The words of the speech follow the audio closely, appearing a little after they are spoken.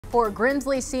For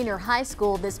Grimsley Senior High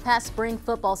School, this past spring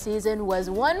football season was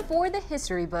one for the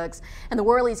history books, and the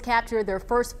Whirlies captured their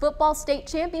first football state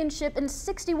championship in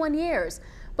 61 years.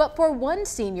 But for one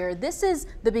senior, this is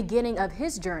the beginning of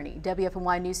his journey.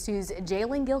 WFNY News 2's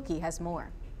Jalen Gilkey has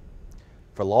more.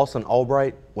 For Lawson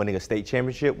Albright, winning a state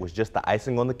championship was just the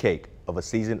icing on the cake of a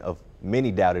season of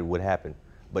many doubted would happen.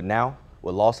 But now,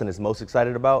 what Lawson is most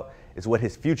excited about is what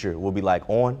his future will be like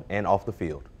on and off the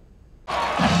field.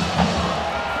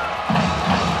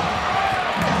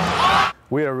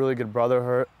 We had a really good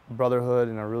brotherhood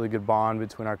and a really good bond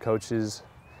between our coaches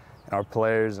and our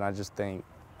players, and I just think,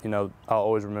 you know, I'll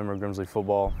always remember Grimsley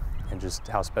football and just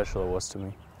how special it was to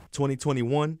me.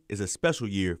 2021 is a special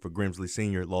year for Grimsley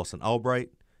senior Lawson Albright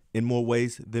in more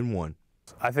ways than one.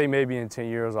 I think maybe in 10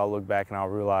 years I'll look back and I'll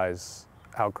realize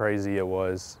how crazy it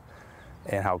was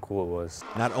and how cool it was.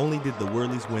 Not only did the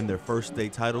Whirlies win their first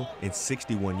state title in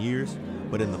 61 years,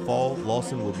 but in the fall,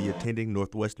 Lawson will be attending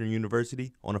Northwestern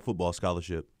University on a football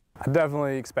scholarship. I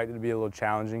definitely expect it to be a little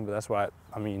challenging, but that's what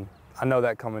I know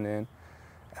that coming in.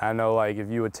 I know, like, if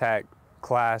you attack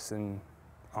class and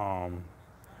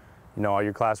you know, all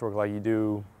your classwork like you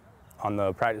do on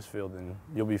the practice field, then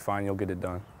you'll be fine, you'll get it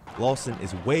done. Lawson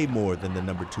is way more than the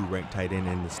number 2 ranked tight end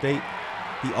in the state.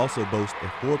 He also boasts a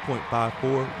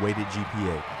 4.54 weighted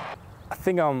GPA. I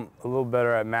think I'm a little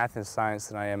better at math and science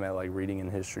than I am at, like, reading and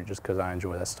history, just because I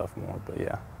enjoy that stuff more, but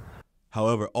yeah.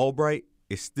 However, Albright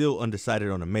is still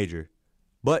undecided on a major,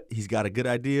 but he's got a good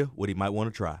idea what he might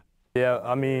want to try.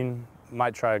 Yeah,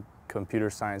 might try a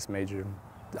computer science major,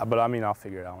 but I'll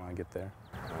figure it out when I get there.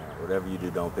 Whatever you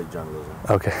do, don't pick journalism.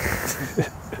 Okay.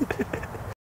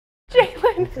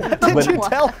 Jalen, Did you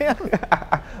tell him?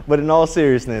 But in all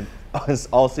seriousness,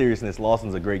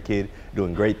 Lawson's a great kid,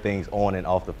 doing great things on and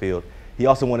off the field. He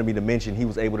also wanted me to mention he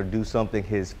was able to do something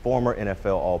his former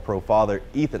NFL All-Pro father,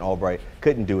 Ethan Albright,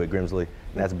 couldn't do at Grimsley,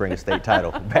 and that's bring a state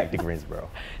title back to Greensboro.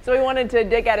 So he wanted to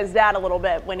dig at his dad a little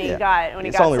bit when he got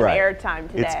some airtime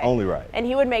today. It's only right. And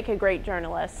he would make a great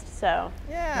journalist. So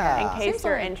yeah, in case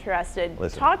you're interested,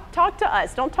 listen, talk to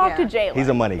us. Don't talk to Jalen. He's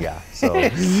a money guy. So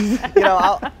you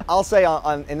know, I'll say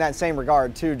in that same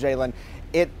regard too, Jalen.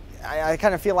 I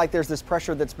kind of feel like there's this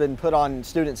pressure that's been put on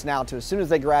students now to, as soon as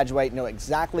they graduate, know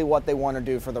exactly what they want to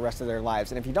do for the rest of their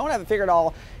lives. And if you don't have it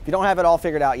all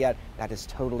figured out yet, that is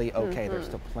totally okay. There's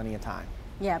still plenty of time.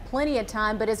 Yeah, plenty of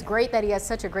time, but it's great that he has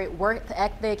such a great work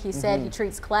ethic. He said he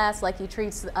treats class like he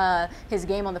treats his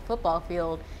game on the football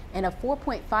field, and a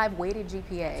 4.5 weighted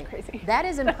GPA. That's crazy. That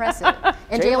is impressive.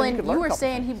 And Jalen, you were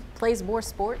saying he plays more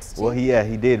sports too? Well,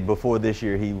 he did. Before this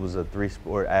year, he was a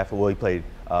 3-sport athlete. Well, he played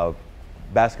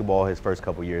basketball his first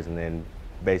couple years and then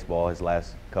baseball his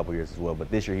last couple years as well.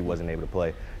 But this year he wasn't able to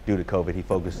play due to COVID. He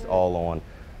focused all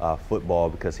on football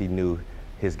because he knew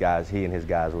he and his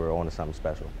guys were on to something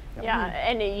special. Yeah,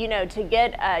 and you know, to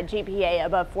get a GPA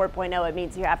above 4.0, it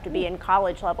means you have to be in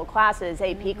college level classes,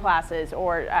 AP classes,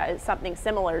 or something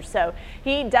similar. So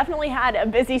he definitely had a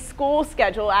busy school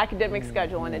schedule, academic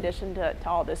schedule, in addition to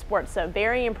all the sports. So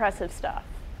very impressive stuff.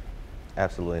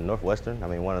 Absolutely. Northwestern,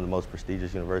 one of the most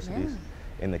prestigious universities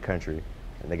in the country,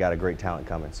 and they got a great talent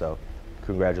coming. So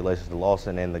congratulations to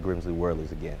Lawson and the Grimsley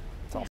Whirlies again.